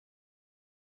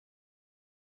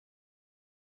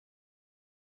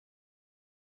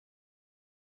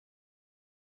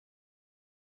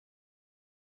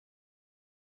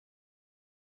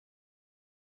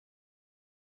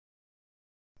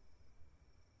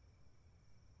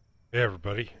Hey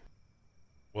everybody,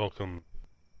 welcome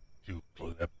to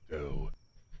Klepto,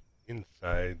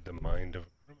 Inside the Mind of a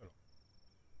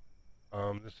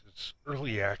Criminal. This is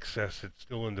early access, it's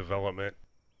still in development.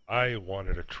 I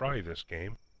wanted to try this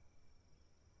game,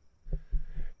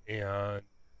 and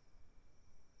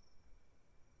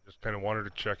just kind of wanted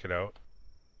to check it out.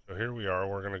 So here we are,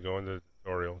 we're going to go into the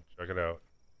tutorial, check it out.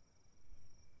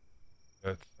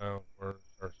 That sound, where's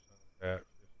our sound at?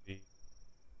 50.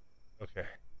 Okay,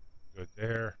 good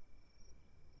there.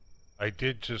 I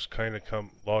did just kind of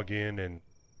log in and,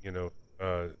 you know,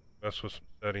 mess with some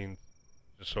settings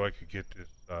just so I could get this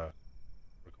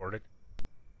recorded.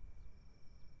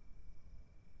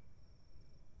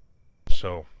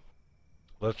 So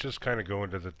let's just kind of go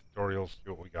into the tutorial, see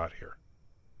what we got here.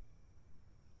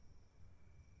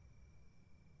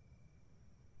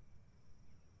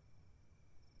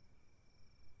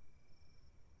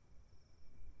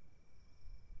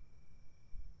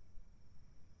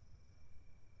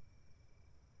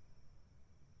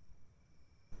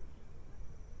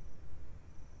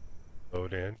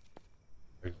 Load in.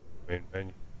 Exit the main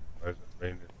menu. Why is it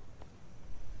raining?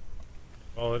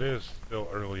 Well, it is still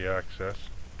early access.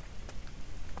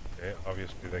 Okay,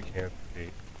 obviously they can't see.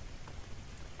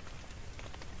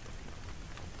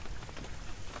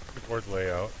 Keyboard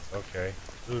layout. Okay.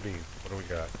 Looting. What do we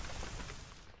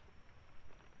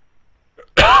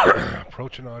got?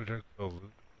 Approach an object. The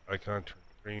loot icon turns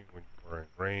green when you are in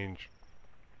range.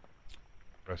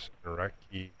 Press interact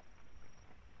key.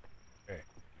 Okay.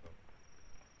 So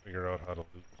figure out how to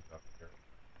loot stuff here.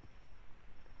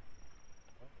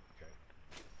 Oh, okay.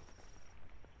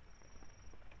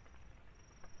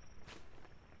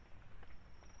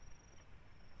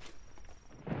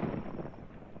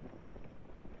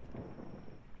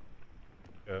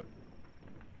 Yeah.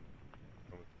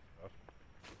 Some of the stuff.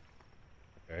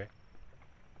 Okay.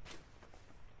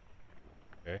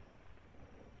 Okay.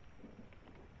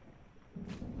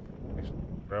 Nice.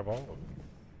 Grab all of them.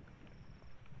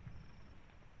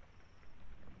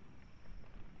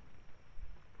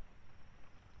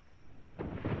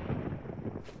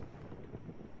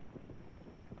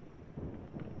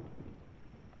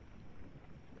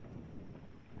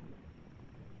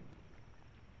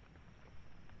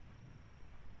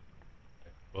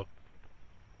 Okay. Book.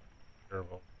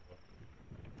 Careful.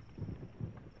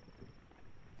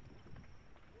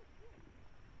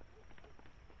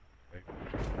 Okay.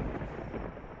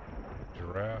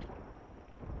 Giraffe.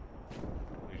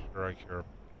 Pretty sure I care about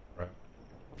giraffe.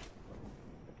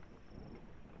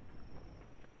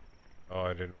 Oh,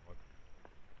 I didn't want.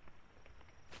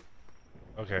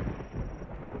 Okay.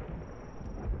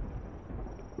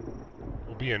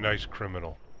 We'll be a nice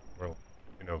criminal. Well,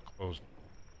 close.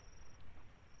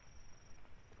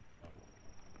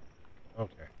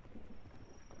 Okay.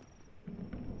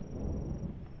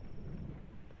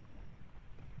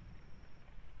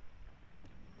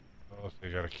 Oh, so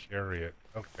you gotta carry it.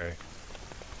 Okay.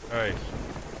 Nice.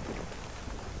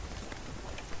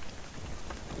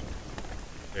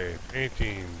 Okay,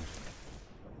 paintings.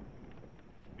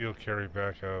 Steel carry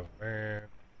back out. Man.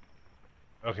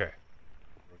 Okay. Here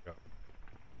we go.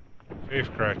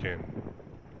 Safe cracking.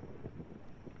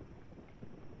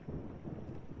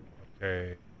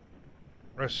 Okay.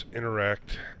 Press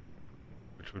interact,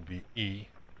 which would be E.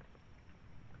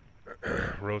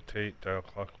 Rotate, dial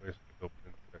clockwise,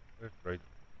 open, click, right,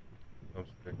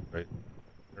 thumbstick, right,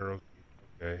 arrow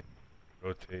key, okay.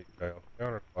 Rotate, dial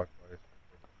counterclockwise,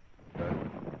 that.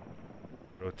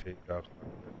 Rotate, dial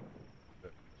clockwise,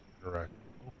 that. Interact,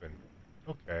 open.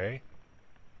 Okay.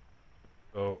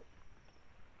 So,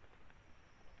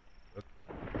 let's,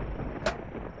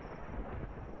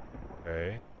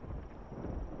 okay.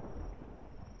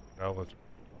 Now let's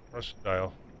press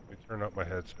dial. Let me turn up my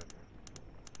headset.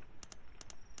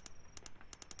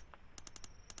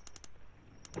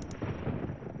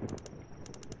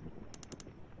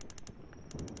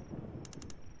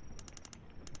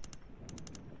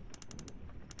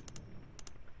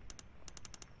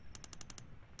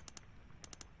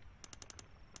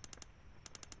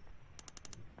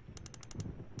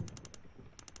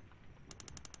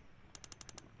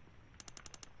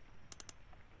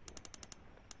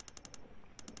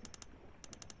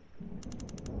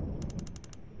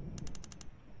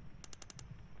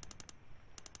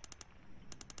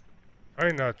 Try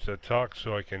not to talk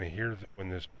so I can hear when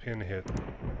this pin hit.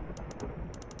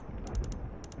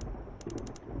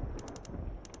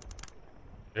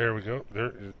 There we go.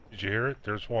 There. Did you hear it?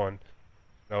 There's one.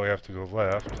 Now we have to go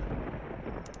left.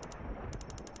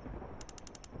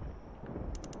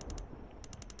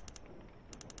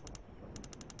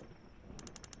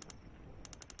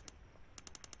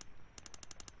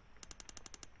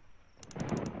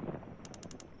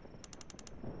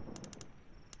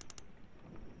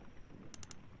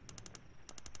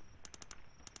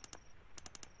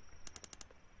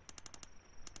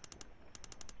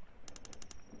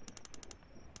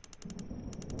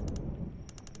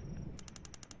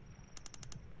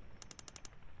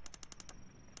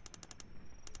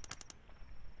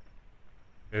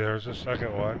 There's a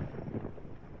second one.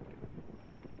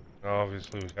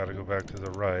 Obviously, we got to go back to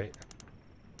the right.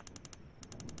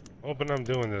 Hoping I'm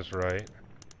doing this right.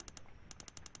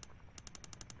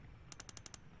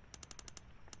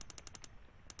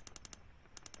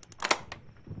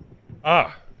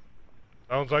 Ah!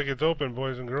 Sounds like it's open,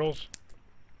 boys and girls.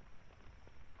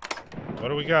 What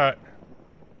do we got?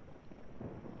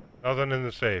 Nothing in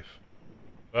the safe.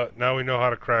 But now we know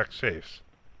how to crack safes.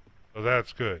 So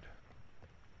that's good.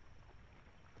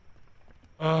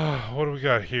 What do we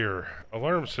got here?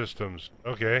 Alarm systems.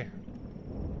 Okay.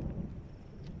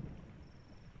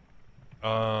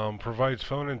 Provides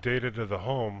phone and data to the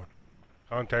home.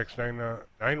 Contacts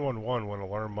 911 when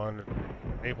alarm monitor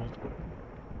enabled.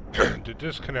 To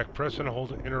disconnect, press and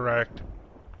hold interact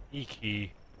E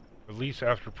key. Release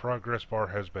after progress bar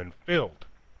has been filled.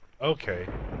 Okay.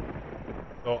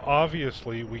 So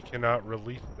obviously we cannot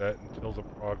release that until the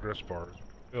progress bar is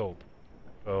filled.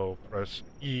 So press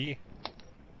E.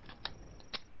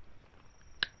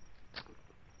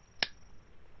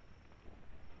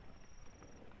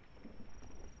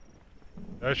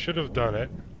 That should have done it.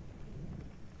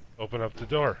 Open up the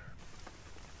door.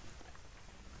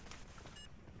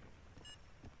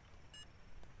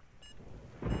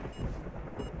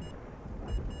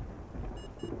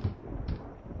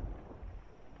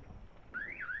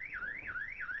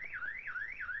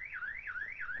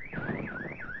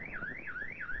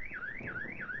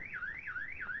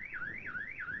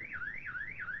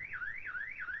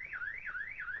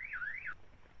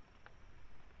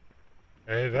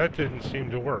 Hey, that didn't seem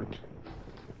to work.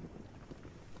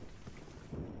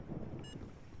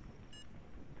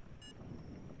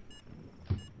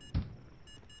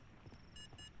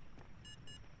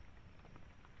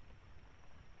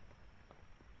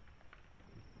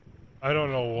 I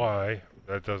don't know why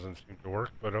that doesn't seem to work,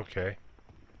 but okay.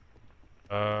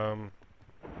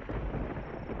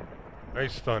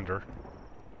 Nice thunder.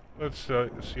 Let's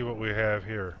see what we have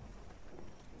here.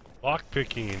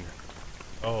 Lockpicking.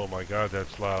 Oh my god,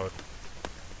 that's loud.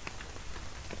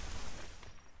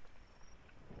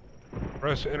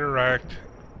 Press interact,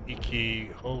 E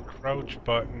key, hold crouch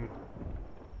button,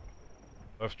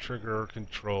 left trigger or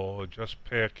control, adjust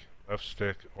pick, left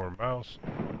stick or mouse,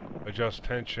 adjust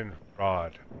tension,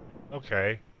 rod.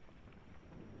 Okay.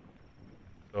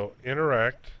 So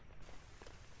interact.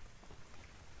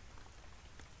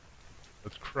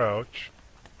 Let's crouch.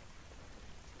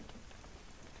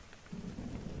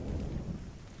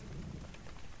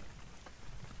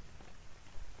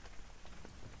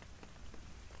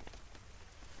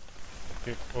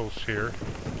 Get close here.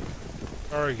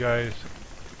 Sorry guys.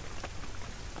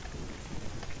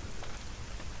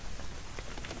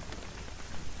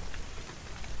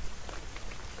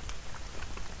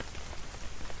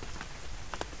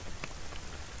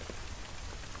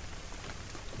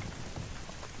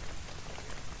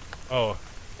 Oh.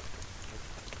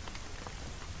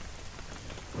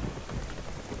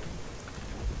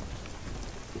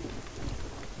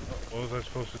 What was I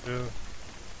supposed to do?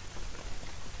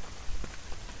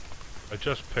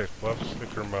 Adjust pick, left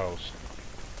stick or mouse.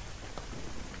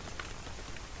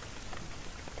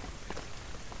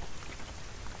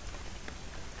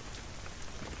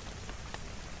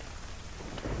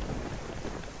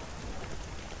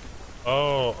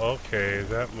 Oh, okay,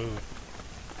 that move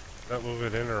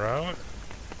it in or out?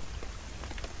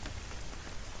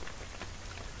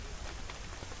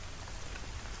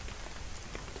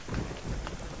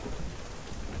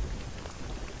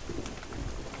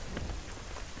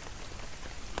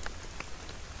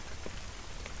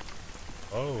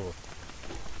 Oh.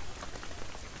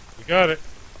 We got it.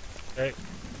 Hey.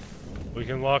 We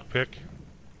can lockpick.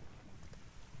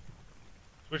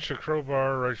 Switch to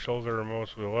crowbar, right shoulder or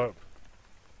mouse wheel up.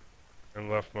 And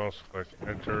left mouse click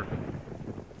enter.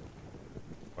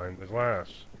 Find the glass.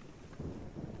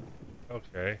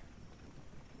 Okay.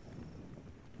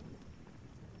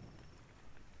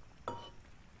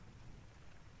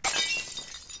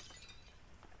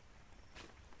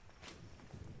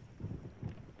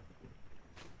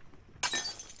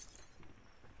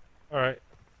 Alright.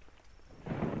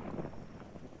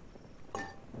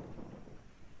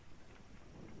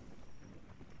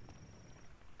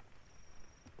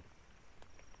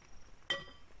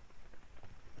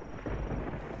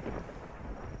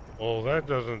 Well, that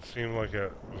doesn't seem like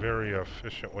a very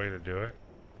efficient way to do it.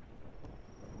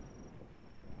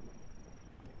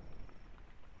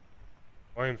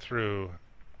 Climb through.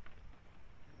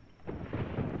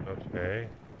 Okay.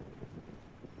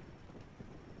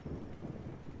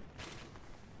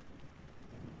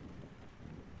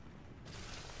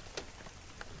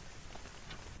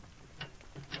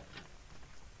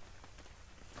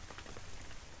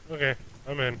 Okay,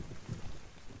 I'm in.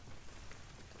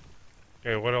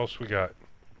 Okay, what else we got?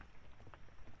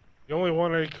 The only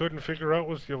one I couldn't figure out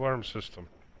was the alarm system.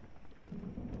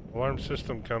 Alarm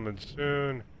system coming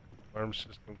soon. Alarm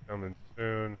system coming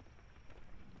soon.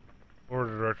 Board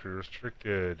directory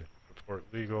restricted. Report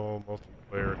legal.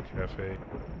 Multiplayer cafe.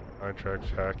 Contracts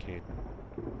hacking.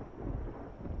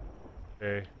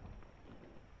 Okay.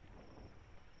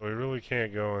 So we really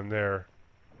can't go in there.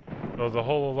 So the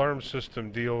whole alarm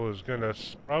system deal is gonna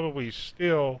probably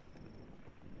still...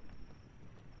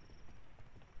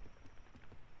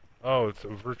 Oh, it's a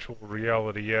virtual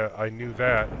reality. Yeah, I knew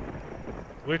that.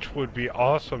 Which would be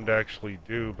awesome to actually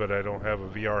do, but I don't have a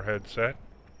VR headset.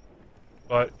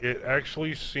 But it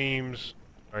actually seems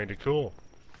kinda cool.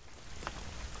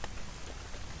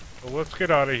 So let's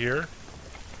get out of here.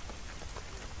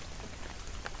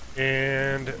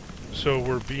 And so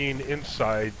we're being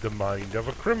inside the mind of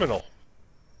a criminal.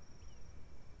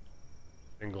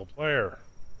 Single player.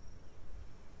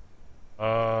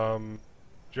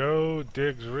 Joe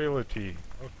Diggs Realty.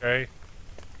 Okay.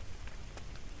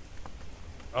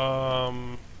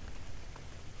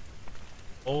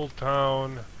 Old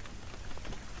Town.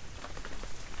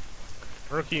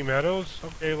 Murky Meadows?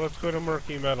 Okay, let's go to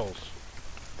Murky Meadows.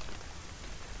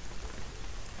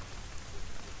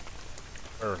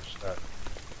 Where's that?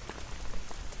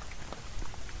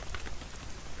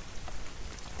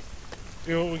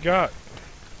 See what we got.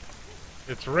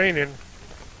 It's raining.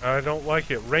 I don't like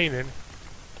it raining.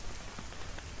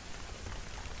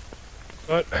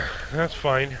 But that's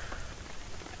fine.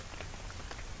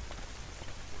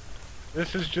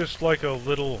 This is just like a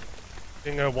little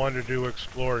thing I wanted to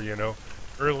explore, you know.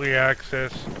 Early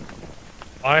access.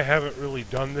 I haven't really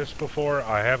done this before.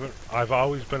 I've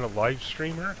always been a live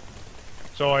streamer.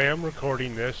 So I am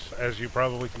recording this, as you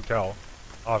probably can tell.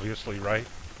 Obviously, right?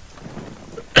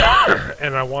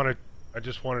 And I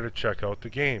just wanted to check out the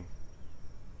game.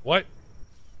 What?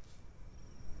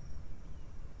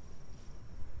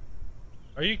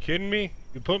 Are you kidding me?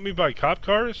 You put me by cop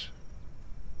cars?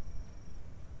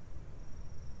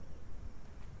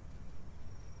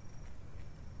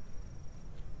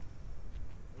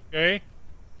 Okay.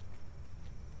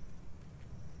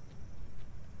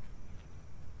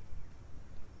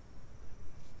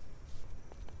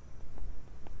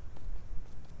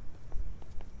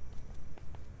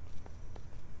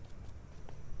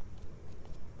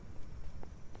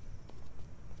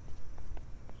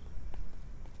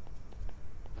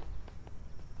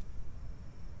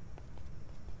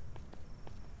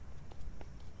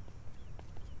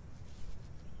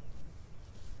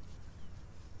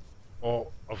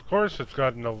 Well, of course it's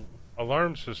got an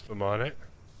alarm system on it.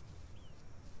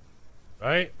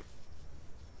 Right?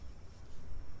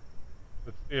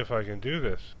 Let's see if I can do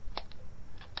this.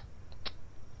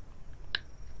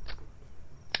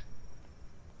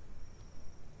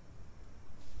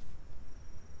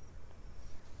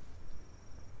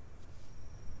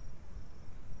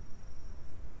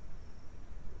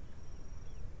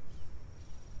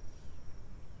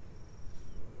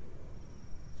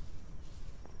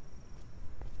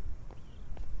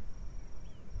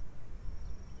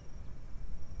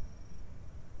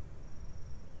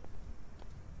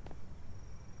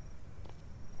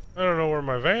 I don't know where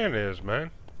my van is,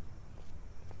 man.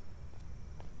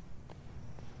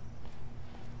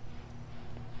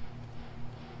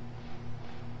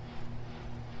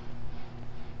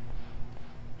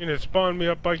 And it spawned me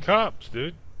up by cops,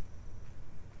 dude.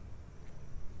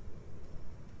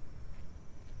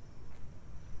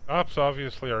 Cops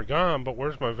obviously are gone, but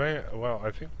where's my van? Well,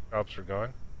 I think the cops are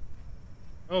gone.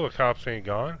 Oh, the cops ain't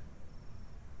gone.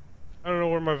 I don't know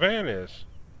where my van is.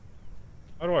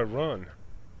 How do I run?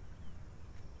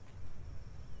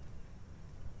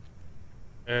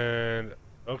 And,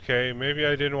 okay, maybe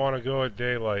I didn't want to go at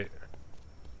daylight.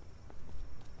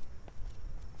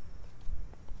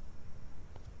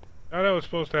 Thought I was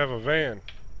supposed to have a van.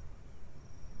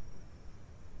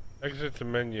 Exit the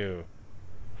menu.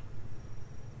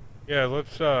 Yeah,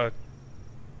 let's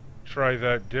try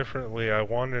that differently. I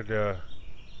wanted to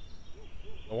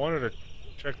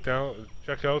check out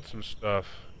some stuff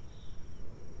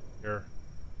here.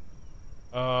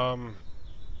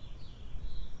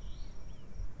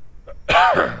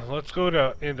 Let's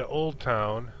go into Old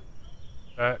Town.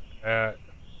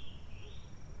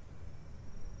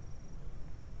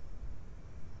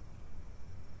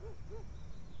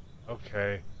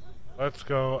 Okay. Let's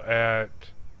go at...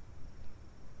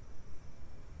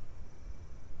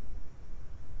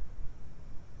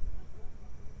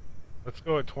 Let's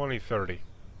go at 2030.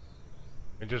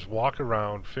 And just walk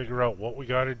around, figure out what we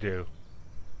gotta do.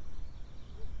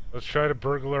 Let's try to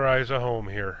burglarize a home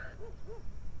here.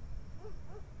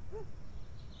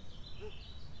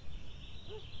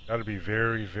 Gotta be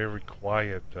very, very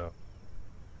quiet though.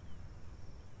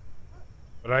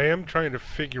 But I am trying to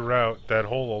figure out that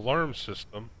whole alarm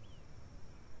system.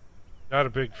 Not a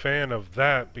big fan of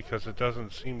that because it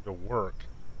doesn't seem to work.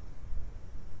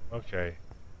 Okay,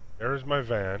 there's my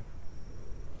van.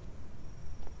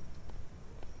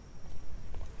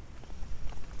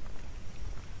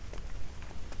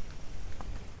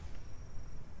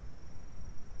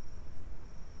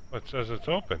 It says it's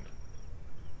open.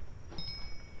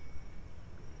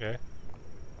 Okay.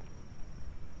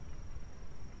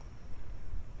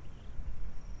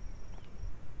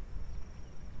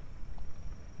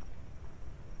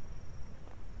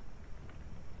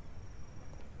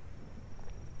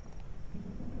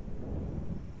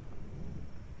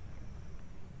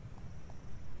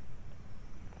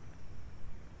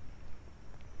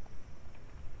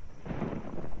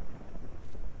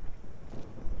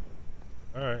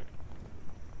 Alright.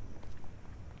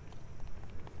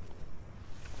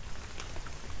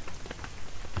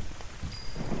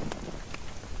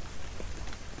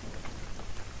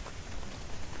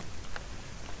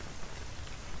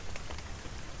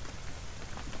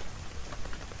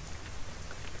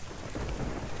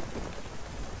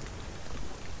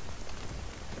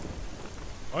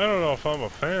 I don't know if I'm a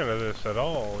fan of this at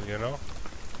all, you know?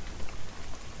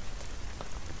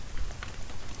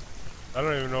 I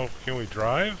don't even know if, can we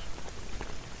drive?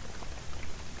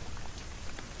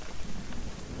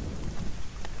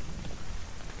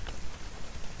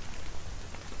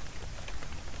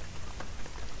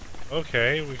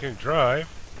 Okay, we can drive,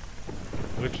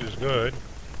 which is good.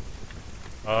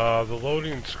 The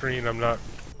loading screen I'm not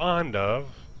fond of.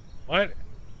 What?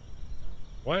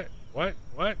 What? What?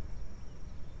 What?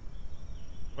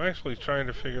 I'm actually trying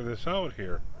to figure this out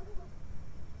here.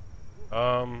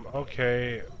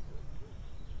 Okay.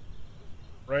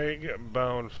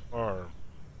 Rag-bound farm.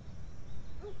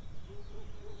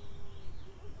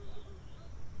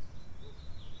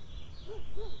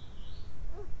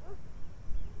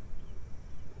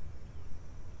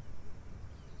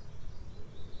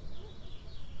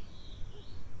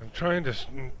 I'm trying to,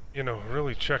 you know,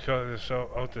 really check out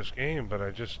this game, but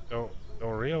I just don't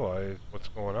realize what's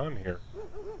going on here.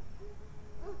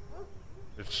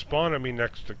 It's spawning me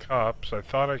next to cops. I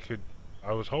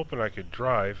was hoping I could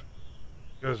drive,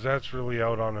 because that's really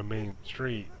out on a main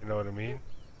street, you know what I mean?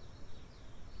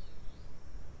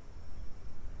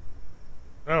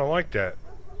 I don't like that.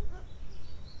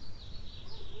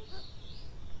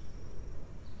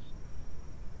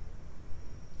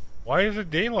 Why is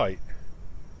it daylight?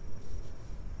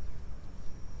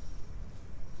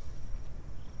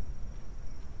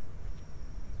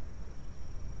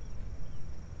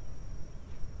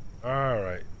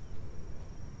 Alright.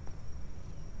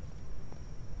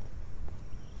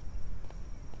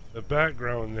 The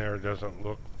background there doesn't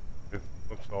look, it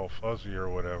looks all fuzzy or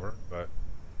whatever, but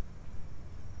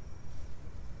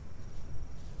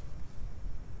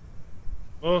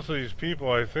most of these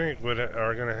people I think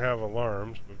are going to have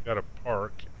alarms. We've got a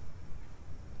park.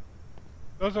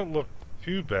 Doesn't look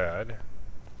too bad.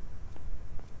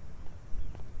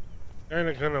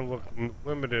 Kinda gonna look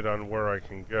limited on where I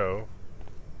can go.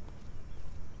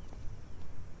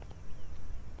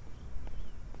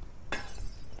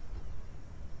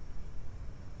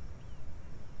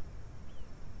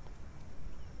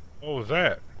 What was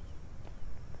that?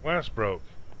 Glass broke.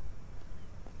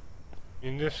 I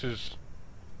mean, this is...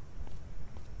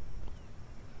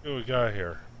 What do we got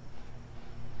here?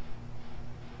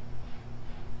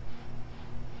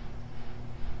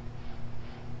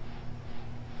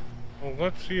 Well,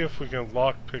 let's see if we can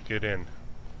lockpick it in.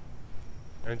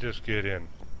 And just get in.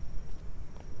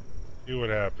 See what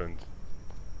happens.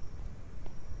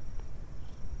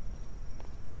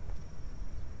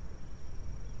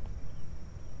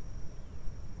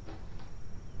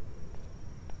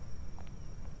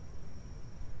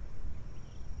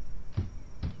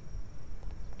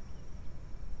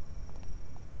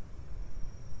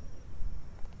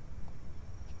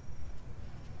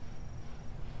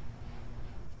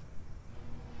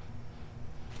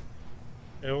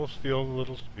 It will steal the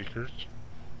little speakers.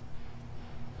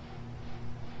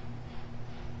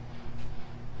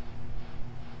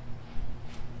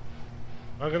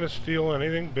 Not gonna steal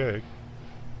anything big.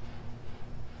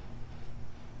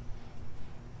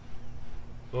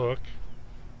 Look.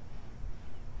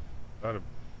 Not a...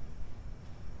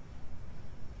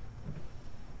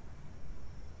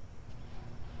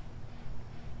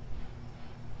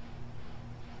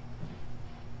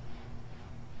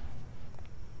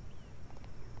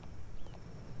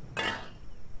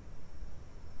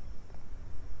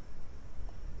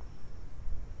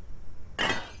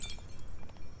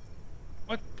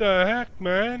 What the heck,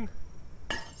 man?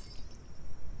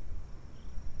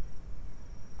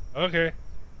 Okay,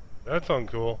 that's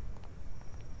uncool.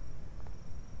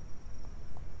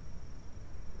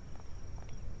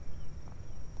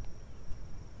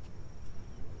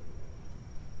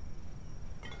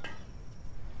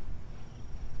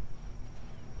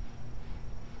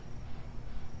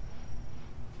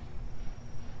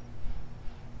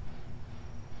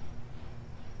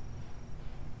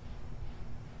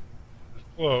 It's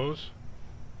close.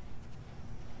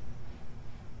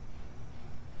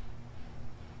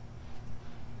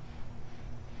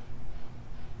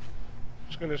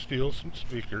 Just gonna steal some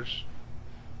speakers.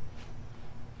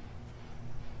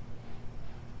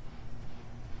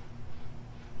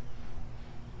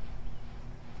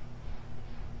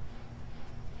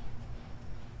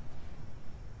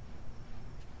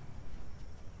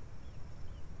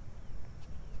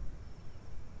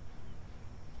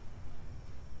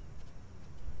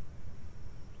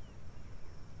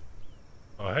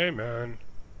 Oh, hey, man.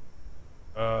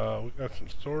 We got some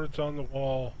swords on the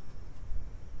wall.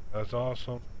 That's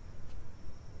awesome.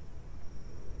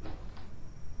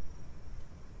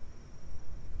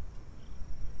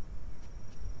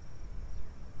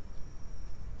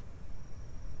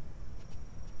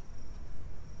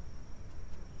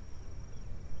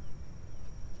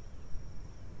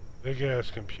 Big ass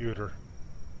computer.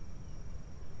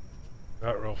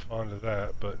 Not real fond of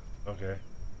that, but okay.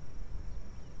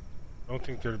 Don't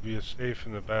think there'd be a safe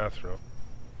in the bathroom.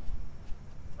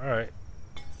 Alright.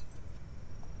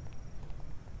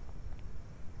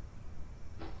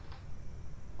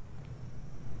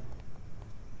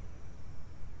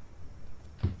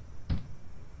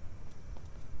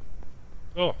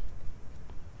 Oh.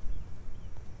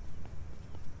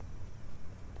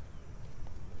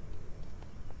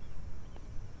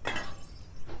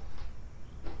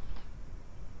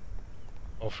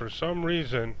 Well, for some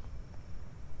reason...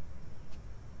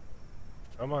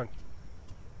 Come on.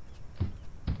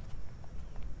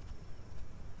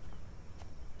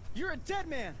 You're a dead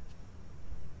man!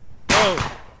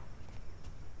 Oh!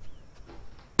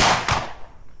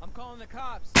 I'm calling the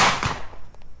cops.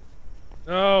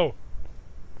 No!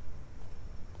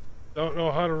 Don't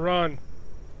know how to run.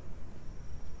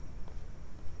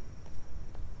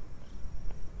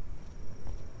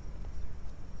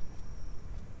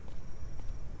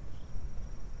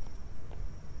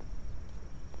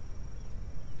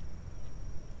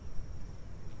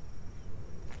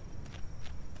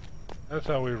 That's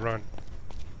how we run.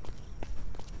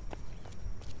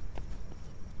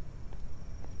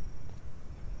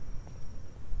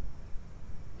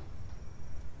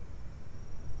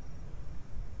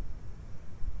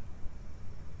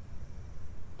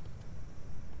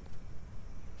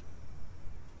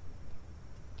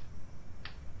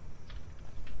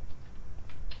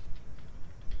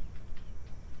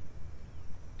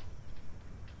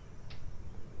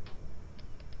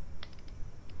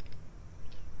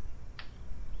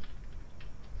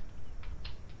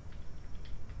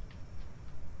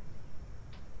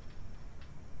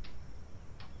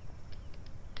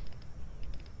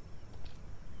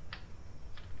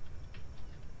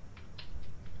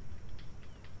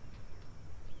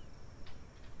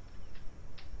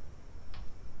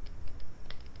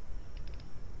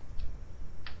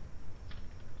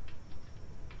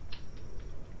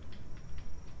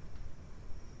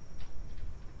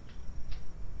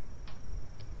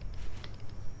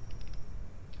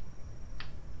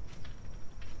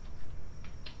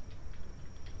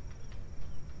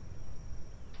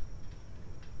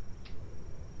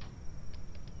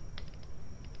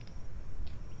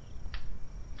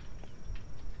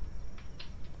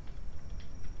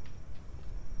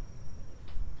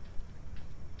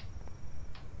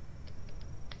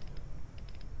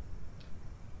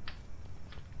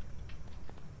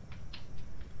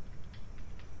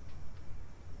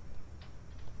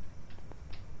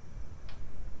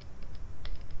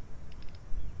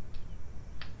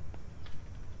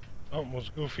 Something was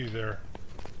goofy there.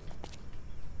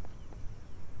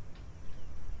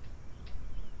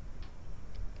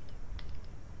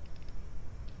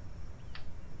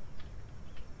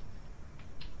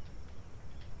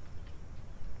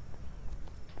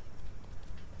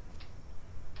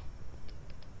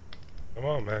 Come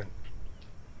on, man.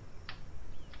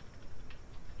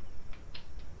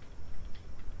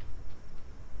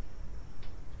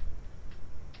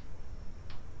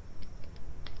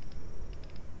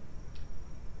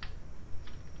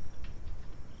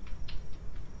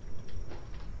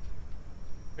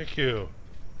 Thank you. You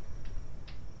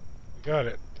got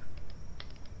it.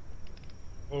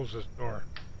 Close this door.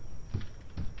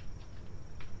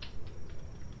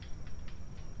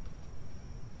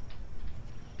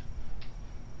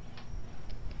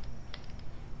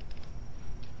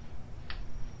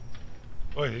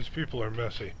 Boy, these people are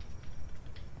messy.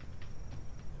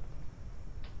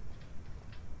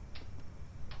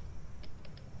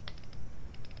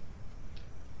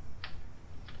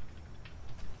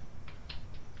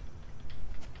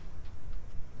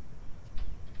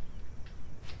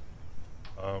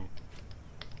 Um,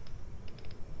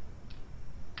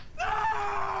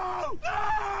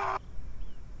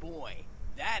 Boy,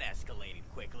 that escalated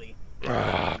quickly.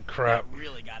 crap. That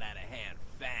really got out of hand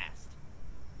fast.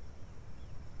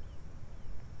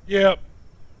 Yep,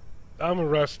 I'm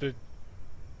arrested.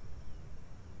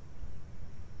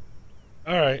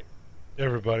 Alright,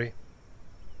 everybody.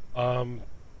 I'm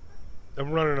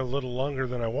running a little longer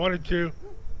than I wanted to.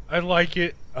 I like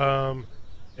it.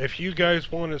 If you guys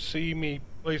want to see me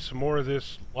play some more of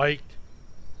this, like,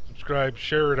 subscribe,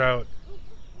 share it out,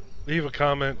 leave a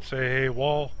comment, say, hey,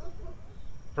 Wall,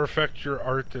 perfect your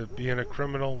art to being a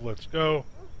criminal, let's go.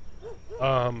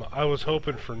 I was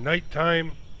hoping for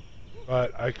nighttime,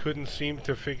 but I couldn't seem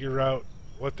to figure out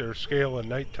what their scale of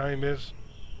nighttime is.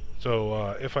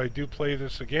 So if I do play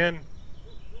this again,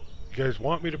 you guys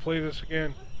want me to play this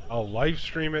again, I'll live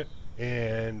stream it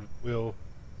and we'll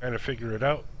kind of figure it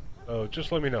out. So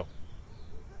just let me know.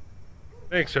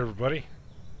 Thanks, everybody.